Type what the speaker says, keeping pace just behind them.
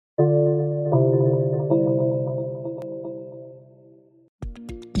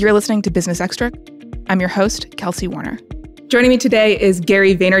You're listening to Business Extra. I'm your host, Kelsey Warner. Joining me today is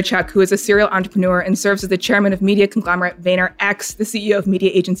Gary Vaynerchuk, who is a serial entrepreneur and serves as the chairman of media conglomerate VaynerX, the CEO of media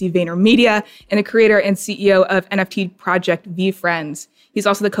agency VaynerMedia, and a creator and CEO of NFT project VeeFriends. He's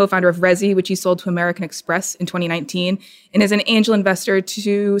also the co-founder of Rezi, which he sold to American Express in 2019, and is an angel investor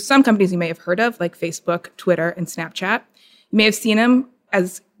to some companies you may have heard of, like Facebook, Twitter, and Snapchat. You may have seen him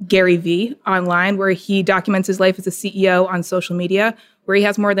as Gary V online, where he documents his life as a CEO on social media, where he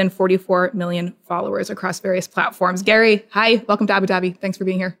has more than 44 million followers across various platforms. Gary, hi, welcome to Abu Dhabi. Thanks for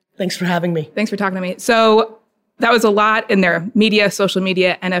being here. Thanks for having me. Thanks for talking to me. So that was a lot in there. Media, social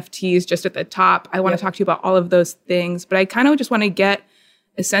media, NFTs, just at the top. I want to talk to you about all of those things, but I kind of just want to get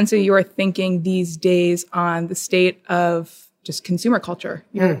a sense of your thinking these days on the state of just consumer culture.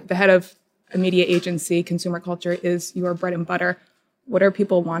 You're the head of a media agency. Consumer culture is your bread and butter. What are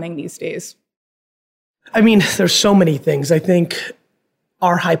people wanting these days? I mean, there's so many things. I think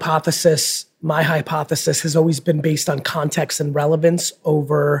our hypothesis, my hypothesis, has always been based on context and relevance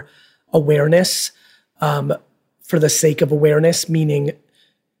over awareness, for the sake of awareness, meaning,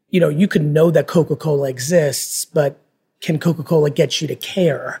 you can know that Coca-Cola exists, but can Coca-Cola get you to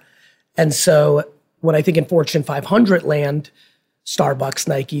care? And so when I think in Fortune 500 land, Starbucks,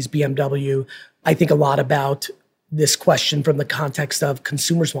 Nike's, BMW, I think a lot about this question from the context of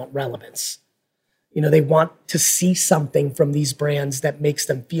consumers want relevance. They want to see something from these brands that makes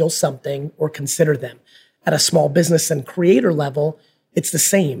them feel something or consider them. At a small business and creator level, it's the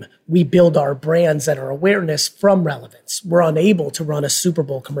same. We build our brands and our awareness from relevance. We're unable to run a Super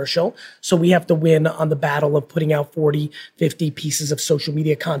Bowl commercial, so we have to win on the battle of putting out 40, 50 pieces of social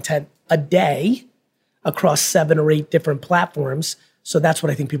media content a day across 7 or 8 different platforms. So that's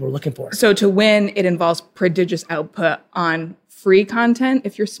what I think people are looking for. So to win, it involves prodigious output on free content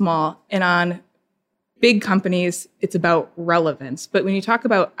if you're small, and on big companies, it's about relevance. But when you talk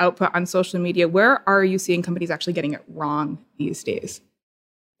about output on social media, where are you seeing companies actually getting it wrong these days?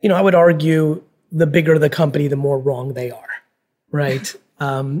 I would argue the bigger the company, the more wrong they are, right?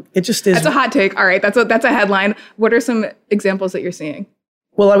 It just is. That's a hot take. All right, that's a headline. What are some examples that you're seeing?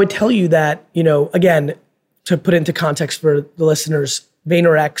 Well, I would tell you that, again, to put into context for the listeners,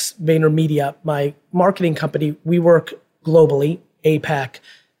 VaynerX, VaynerMedia, my marketing company, we work globally, APAC,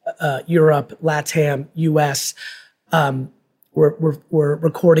 Europe, LATAM, US. We're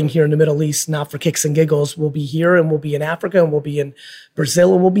recording here in the Middle East, not for kicks and giggles. We'll be here and we'll be in Africa and we'll be in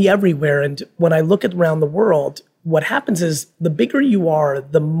Brazil and we'll be everywhere. And when I look at around the world, what happens is the bigger you are,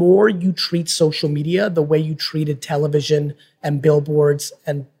 the more you treat social media the way you treated television and billboards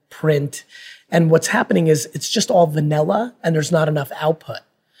and print. And what's happening is it's just all vanilla and there's not enough output.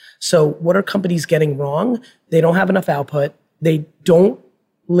 So what are companies getting wrong? They don't have enough output. They don't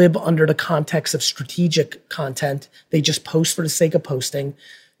live under the context of strategic content. They just post for the sake of posting.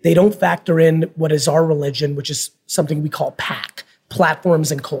 They don't factor in what is our religion, which is something we call PAC, platforms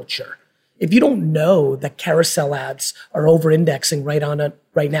and culture. If you don't know that carousel ads are over-indexing right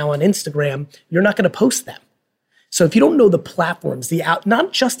now on Instagram, you're not going to post them. So if you don't know the platforms,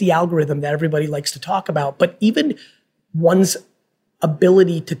 not just the algorithm that everybody likes to talk about, but even one's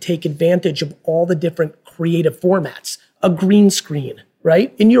ability to take advantage of all the different creative formats, a green screen,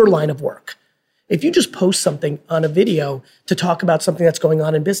 right? In your line of work. If you just post something on a video to talk about something that's going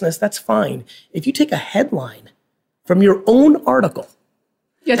on in business, that's fine. If you take a headline from your own article.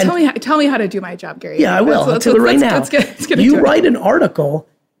 Yeah, tell me how to do my job, Gary. Yeah, I will. I'll tell you right now. Let's get you write an article,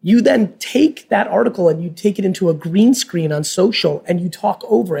 you then take that article and you take it into a green screen on social and you talk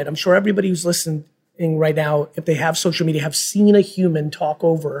over it. I'm sure everybody who's listening right now, if they have social media, have seen a human talk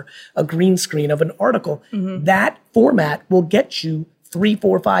over a green screen of an article. Mm-hmm. That format will get you 3,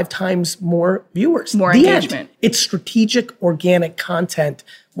 4, 5 times more viewers. More engagement. It's strategic organic content.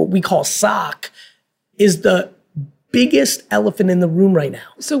 What we call SOC is the biggest elephant in the room right now.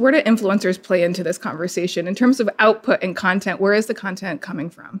 So where do influencers play into this conversation? In terms of output and content, where is the content coming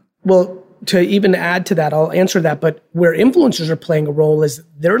from? Well, to even add to that, I'll answer that. But where influencers are playing a role is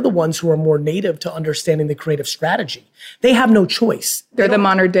they're the ones who are more native to understanding the creative strategy. They have no choice. They're the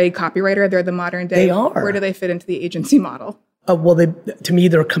modern day copywriter. They're the modern day. They are. Where do they fit into the agency model? Well, to me,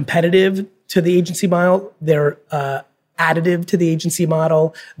 they're competitive to the agency model. They're additive to the agency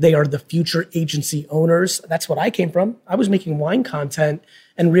model. They are the future agency owners. That's what I came from. I was making wine content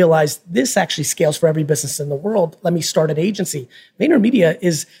and realized this actually scales for every business in the world. Let me start an agency. VaynerMedia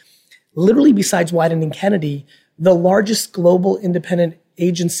is literally, besides Wieden and Kennedy, the largest global independent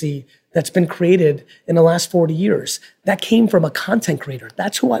agency that's been created in the last 40 years. That came from a content creator.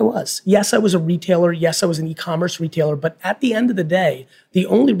 That's who I was. Yes, I was a retailer. Yes, I was an e-commerce retailer. But at the end of the day, the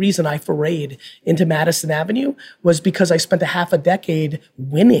only reason I forayed into Madison Avenue was because I spent a half a decade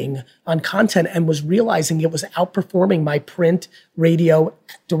winning on content and was realizing it was outperforming my print, radio,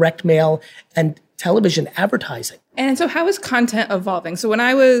 direct mail, and television advertising. And so how is content evolving? So when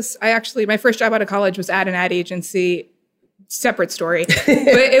my first job out of college was at an ad agency. Separate story. But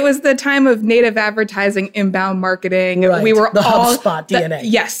it was the time of native advertising, inbound marketing. Right. We were the HubSpot DNA.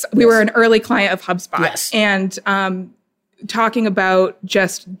 Yes. We were an early client of HubSpot. Yes. And talking about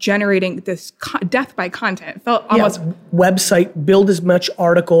just generating this death by content. It felt almost... Website, build as much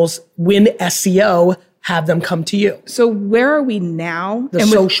articles, win SEO, have them come to you. So where are we now? The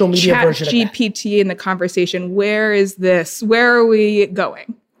social media version of that. ChatGPT in the conversation, where is this? Where are we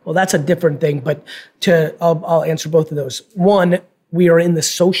going? Well, that's a different thing, but I'll answer both of those. One, we are in the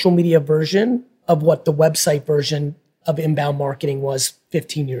social media version of what the website version of inbound marketing was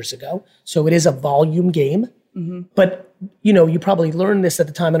 15 years ago. So it is a volume game. Mm-hmm. But, you probably learned this at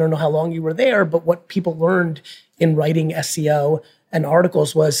the time. I don't know how long you were there, but what people learned in writing SEO and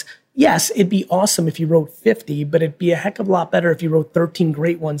articles was, yes, it'd be awesome if you wrote 50, but it'd be a heck of a lot better if you wrote 13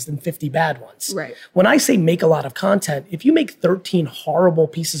 great ones than 50 bad ones. Right. When I say make a lot of content, if you make 13 horrible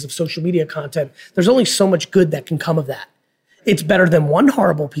pieces of social media content, there's only so much good that can come of that. It's better than one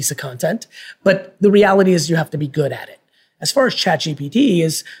horrible piece of content, but the reality is you have to be good at it. As far as ChatGPT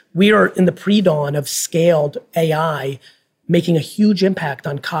is, we are in the pre-dawn of scaled AI making a huge impact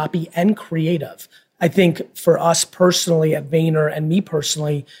on copy and creative. I think for us personally at Vayner and me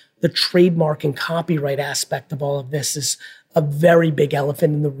personally, the trademark and copyright aspect of all of this is a very big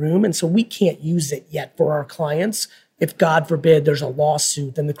elephant in the room. And so we can't use it yet for our clients. If God forbid there's a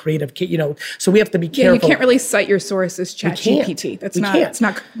lawsuit and the creative, so we have to be careful. You can't really cite your source as ChatGPT. It's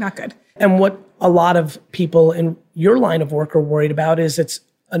not good. And what a lot of people in your line of work are worried about is it's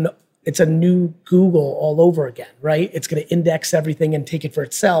a new Google all over again, right? It's going to index everything and take it for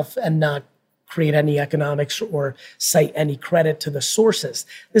itself and not create any economics or cite any credit to the sources.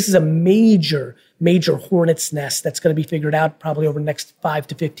 This is a major, major hornet's nest that's going to be figured out probably over the next 5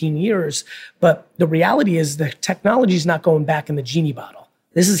 to 15 years. But the reality is the technology is not going back in the genie bottle.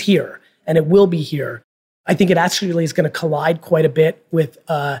 This is here and it will be here. I think it actually is going to collide quite a bit with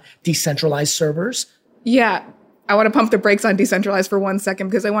decentralized servers. Yeah. I want to pump the brakes on decentralized for 1 second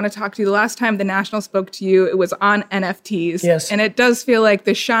because I want to talk to you. The last time the National spoke to you, it was on NFTs. Yes. And it does feel like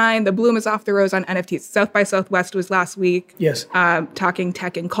the bloom is off the rose on NFTs. South by Southwest was last week. Yes. Talking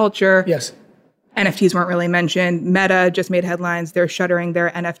tech and culture. Yes. NFTs weren't really mentioned. Meta just made headlines. They're shuttering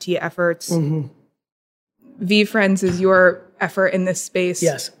their NFT efforts. Mm-hmm. VeeFriends is your effort in this space.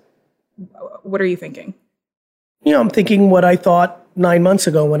 Yes. What are you thinking? I'm thinking what I thought 9 months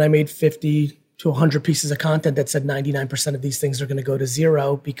ago when I made 50 to 100 pieces of content that said 99% of these things are going to go to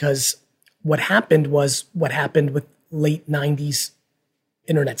zero, because what happened was what happened with late 90s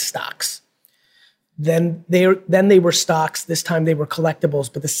internet stocks. Then they were stocks. This time they were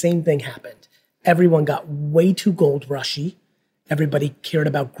collectibles, but the same thing happened. Everyone got way too gold rushy. Everybody cared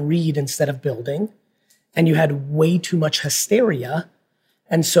about greed instead of building. And you had way too much hysteria.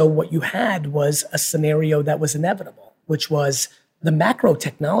 And so what you had was a scenario that was inevitable, which was the macro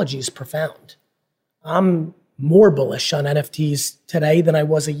technology is profound. I'm more bullish on NFTs today than I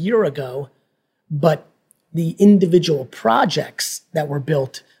was a year ago, but the individual projects that were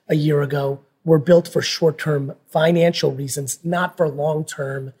built a year ago were built for short-term financial reasons, not for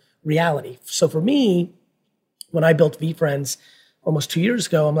long-term reality. So for me, when I built VeeFriends almost 2 years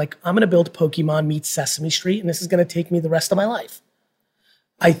ago, I'm like, I'm going to build Pokemon meets Sesame Street, and this is going to take me the rest of my life.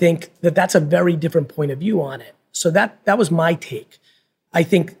 I think that that's a very different point of view on it. So that was my take. I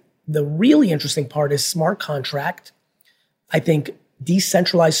think the really interesting part is smart contract. I think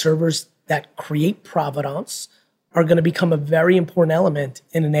decentralized servers that create provenance are going to become a very important element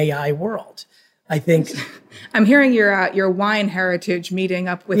in an AI world. I think I'm hearing your wine heritage meeting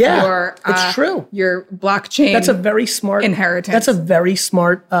up with it's true. Your blockchain. That's a very smart inheritance. That's a very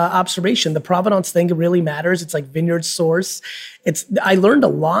smart observation. The provenance thing really matters. It's like vineyard source. I learned a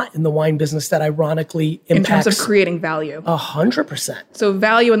lot in the wine business that ironically impacts in terms of creating value. 100%. So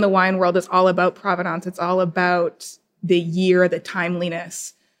value in the wine world is all about provenance. It's all about the year, the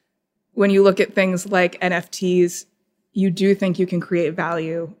timeliness. When you look at things like NFTs, you do think you can create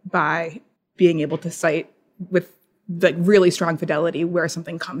value by being able to cite with like really strong fidelity where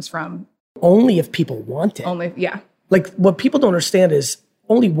something comes from. Only if people want it. Yeah. Like what people don't understand is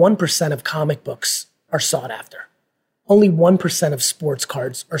only 1% of comic books are sought after. Only 1% of sports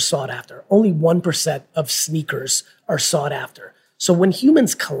cards are sought after. Only 1% of sneakers are sought after. So when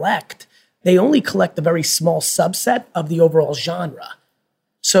humans collect, they only collect a very small subset of the overall genre.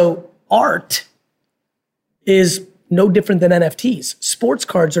 So art is no different than NFTs. Sports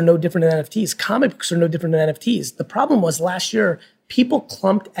cards are no different than NFTs. Comic books are no different than NFTs. The problem was last year, people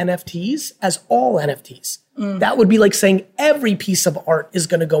clumped NFTs as all NFTs. That would be like saying every piece of art is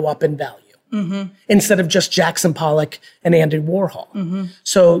going to go up in value instead of just Jackson Pollock and Andy Warhol.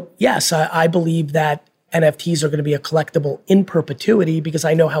 So yes, I believe that NFTs are going to be a collectible in perpetuity because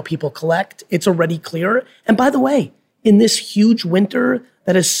I know how people collect. It's already clear. And by the way, in this huge winter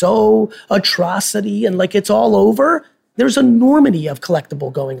that is so atrocity and like it's all over, there's an enormity of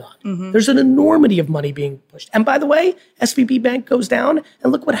collectible going on. There's an enormity of money being pushed. And by the way, SVB Bank goes down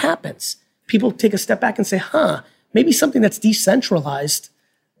and look what happens. People take a step back and say, maybe something that's decentralized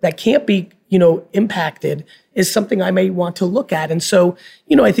that can't be, impacted is something I may want to look at. And so,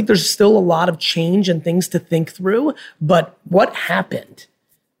 I think there's still a lot of change and things to think through. But what happened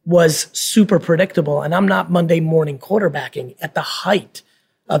was super predictable. And I'm not Monday morning quarterbacking. At the height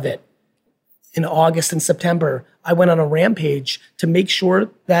of it, in August and September, I went on a rampage to make sure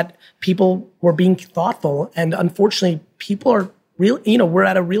that people were being thoughtful. And unfortunately, people are we're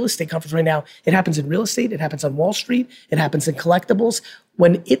at a real estate conference right now. It happens in real estate. It happens on Wall Street. It happens in collectibles.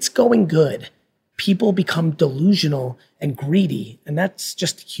 When it's going good, people become delusional and greedy. And that's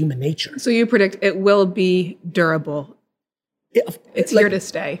just human nature. So you predict it will be durable. It's here to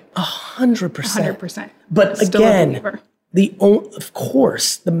stay. 100%. 100%. But still again, of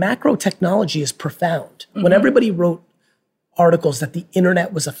course, the macro technology is profound. When everybody wrote articles that the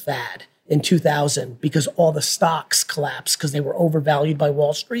internet was a fad in 2000 because all the stocks collapsed because they were overvalued by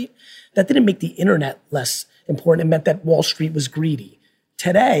Wall Street, that didn't make the internet less important. It meant that Wall Street was greedy.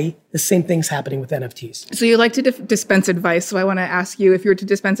 Today, the same thing's happening with NFTs. So you like to dispense advice. So I want to ask you, if you were to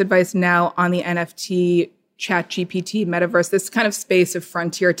dispense advice now on the NFT, ChatGPT, metaverse, this kind of space of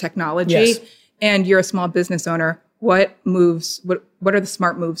frontier technology, and you're a small business owner, what are the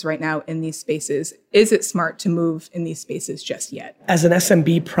smart moves right now in these spaces? Is it smart to move in these spaces just yet? As an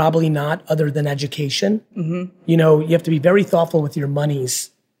SMB, probably not, other than education. You have to be very thoughtful with your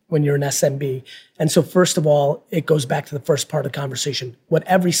monies when you're an SMB. And so first of all, it goes back to the first part of the conversation. What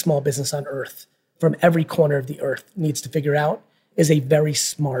every small business on earth, from every corner of the earth, needs to figure out is a very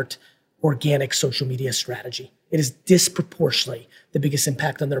smart, organic social media strategy. It is disproportionately the biggest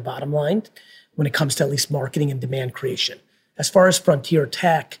impact on their bottom line when it comes to at least marketing and demand creation. As far as frontier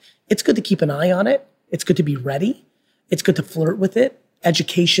tech, it's good to keep an eye on it. It's good to be ready. It's good to flirt with it.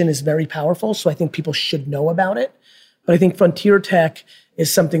 Education is very powerful, so I think people should know about it. But I think frontier tech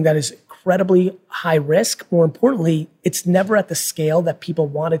is something that is incredibly high risk. More importantly, it's never at the scale that people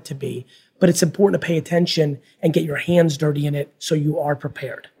want it to be, but it's important to pay attention and get your hands dirty in it so you are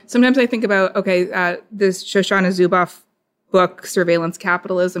prepared. Sometimes I think about, this Shoshana Zuboff book, Surveillance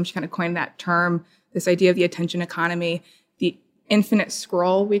Capitalism, she kind of coined that term, this idea of the attention economy, the infinite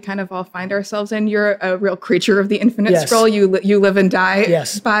scroll we kind of all find ourselves in. You're a real creature of the infinite scroll. You live and die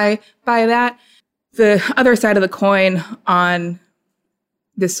by that. The other side of the coin on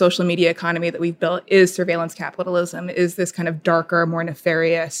this social media economy that we've built is surveillance capitalism, is this kind of darker, more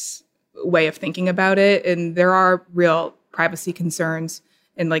nefarious way of thinking about it. And there are real privacy concerns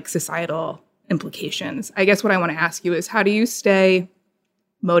and like societal implications. I guess what I want to ask you is, how do you stay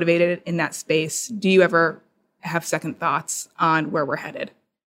motivated in that space? Do you ever have second thoughts on where we're headed?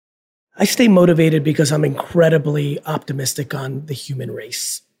 I stay motivated because I'm incredibly optimistic on the human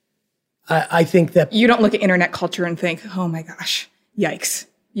race. I think that you don't look at internet culture and think, oh my gosh, yikes.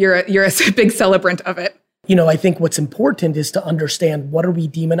 You're a big celebrant of it. I think what's important is to understand, what are we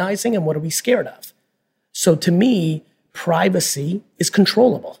demonizing and what are we scared of? So to me, privacy is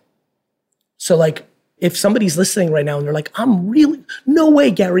controllable. So like, if somebody's listening right now and they're like, no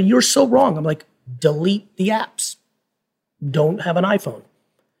way, Gary, you're so wrong. I'm like, delete the apps. Don't have an iPhone.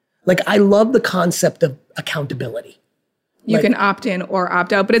 Like, I love the concept of accountability. You can opt in or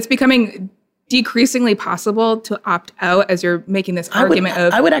opt out, but it's becoming decreasingly possible to opt out as you're making this argument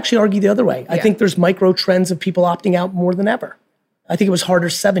I would actually argue the other way. Yeah. I think there's micro trends of people opting out more than ever. I think it was harder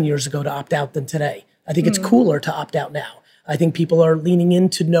 7 years ago to opt out than today. I think it's cooler to opt out now. I think people are leaning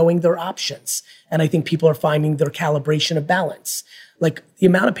into knowing their options. And I think people are finding their calibration of balance. Like the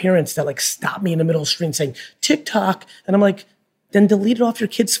amount of parents that like stop me in the middle of the street saying, TikTok. And I'm like, then delete it off your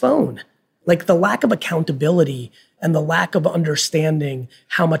kid's phone. Like the lack of accountability and the lack of understanding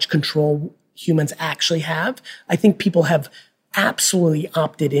how much control humans actually have. I think people have absolutely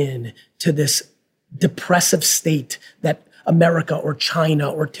opted in to this depressive state that America or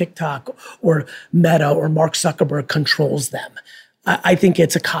China or TikTok or Meta or Mark Zuckerberg controls them. I think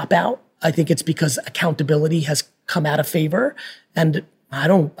it's a cop-out. I think it's because accountability has come out of favor, and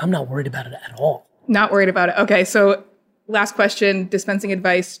I'm not worried about it at all. Not worried about it. Okay, so last question, dispensing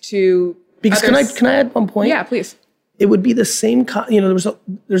advice to because others. Can I add one point? Yeah, please. It would be the same,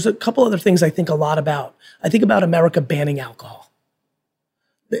 there's a couple other things I think a lot about. I think about America banning alcohol.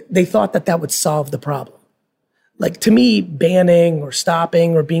 They thought that would solve the problem. Like, to me, banning or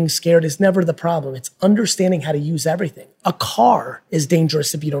stopping or being scared is never the problem. It's understanding how to use everything. A car is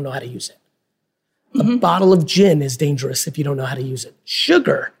dangerous if you don't know how to use it. A bottle of gin is dangerous if you don't know how to use it.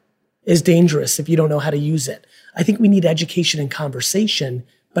 Sugar is dangerous if you don't know how to use it. I think we need education and conversation,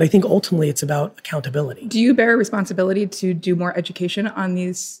 but I think ultimately it's about accountability. Do you bear a responsibility to do more education on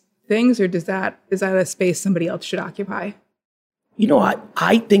these things, or is that a space somebody else should occupy?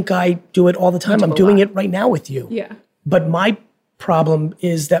 I think I do it all the time. I'm doing it right now with you. Yeah. But my problem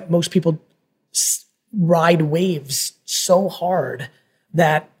is that most people ride waves so hard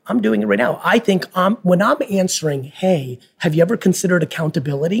that I'm doing it right now. I think when I'm answering, hey, have you ever considered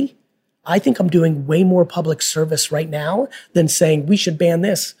accountability? I think I'm doing way more public service right now than saying we should ban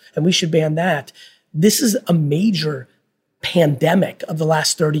this and we should ban that. This is a major pandemic of the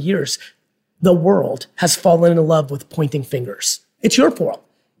last 30 years. The world has fallen in love with pointing fingers. It's your fault.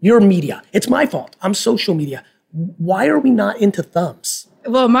 You're media. It's my fault. I'm social media. Why are we not into thumbs?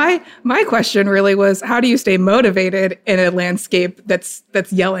 Well, my question really was, how do you stay motivated in a landscape that's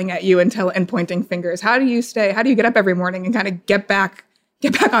yelling at you and pointing fingers? How do you get up every morning and kind of get back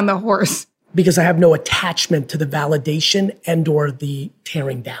on the horse? Because I have no attachment to the validation and or the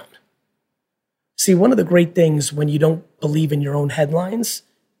tearing down. See, one of the great things when you don't believe in your own headlines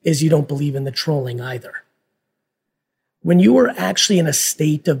is you don't believe in the trolling either. When you are actually in a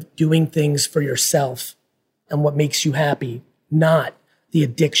state of doing things for yourself and what makes you happy, not the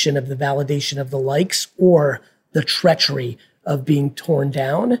addiction of the validation of the likes or the treachery of being torn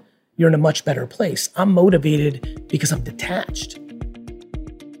down, you're in a much better place. I'm motivated because I'm detached.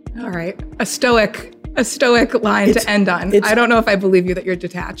 All right. A stoic line to end on. I don't know if I believe you that you're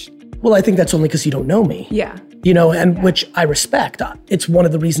detached. Well, I think that's only because you don't know me. Yeah. Which I respect. It's one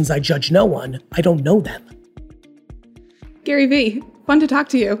of the reasons I judge no one. I don't know them. Gary V, fun to talk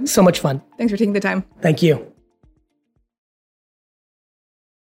to you. So much fun. Thanks for taking the time. Thank you.